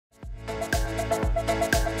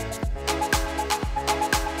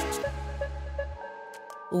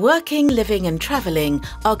Working, living and travelling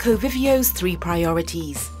are Covivio's three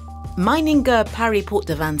priorities. MEININGER Paris Porte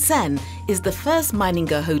de Vincennes is the first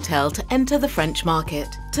MEININGER hotel to enter the French market.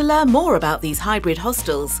 To learn more about these hybrid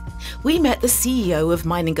hostels, we met the CEO of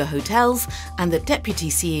MEININGER Hotels and the Deputy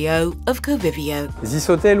CEO of Covivio. This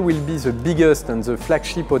hotel will be the biggest and the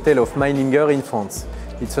flagship hotel of MEININGER in France.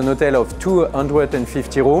 It's an hotel of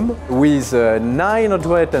 250 rooms with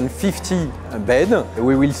 950 beds.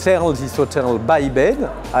 We will sell this hotel by bed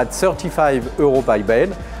at 35 € by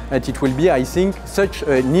bed, and it will be, I think, such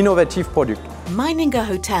an innovative product. MEININGER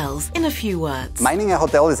Hotels in a few words. MEININGER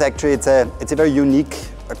Hotel is actually, it's a very unique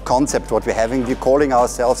concept what we're having. We're calling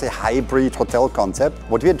ourselves a hybrid hotel concept.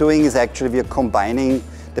 What we're doing is actually we're combining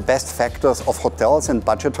the best factors of hotels and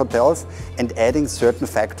budget hotels and adding certain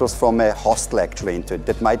factors from a hostel actually into it.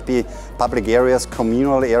 That might be public areas,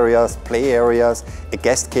 communal areas, play areas, a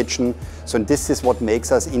guest kitchen. So this is what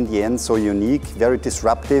makes us in the end so unique, very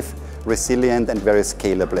disruptive, resilient and very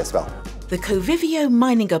scalable as well. The Covivio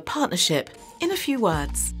MEININGER partnership in a few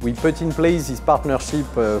words. We put in place this partnership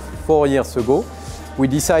 4 years ago. We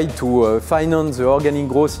decided to finance the organic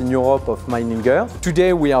growth in Europe of MEININGER.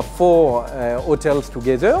 Today we have 4 hotels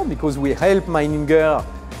together because we help MEININGER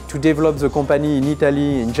to develop the company in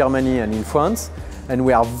Italy, in Germany and in France. And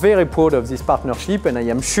we are very proud of this partnership, and I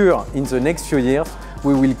am sure in the next few years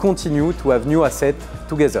we will continue to have new assets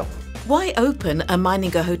together. Why open a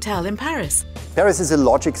MEININGER hotel in Paris? Paris is a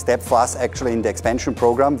logic step for us actually in the expansion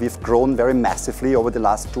program. We've grown very massively over the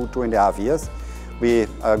last 2.5 years. We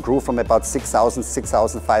grew from about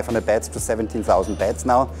 6,500 beds to 17,000 beds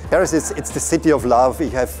now. Paris it's the city of love.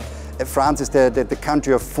 You have, France is the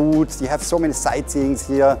country of foods. You have so many sightseeings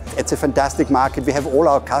here. It's a fantastic market. We have all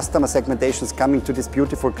our customer segmentations coming to this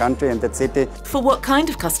beautiful country and that city. For what kind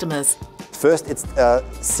of customers? First, it's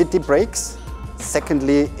city breaks.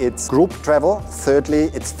 Secondly, it's group travel.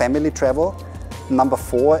 Thirdly, it's family travel. Number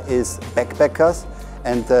 4 is backpackers.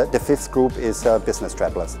 And the 5th group is business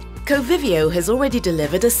travelers. Covivio has already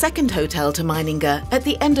delivered a second hotel to MEININGER at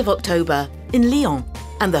the end of October in Lyon,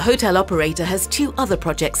 and the hotel operator has 2 other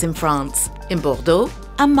projects in France, in Bordeaux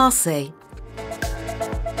and Marseille.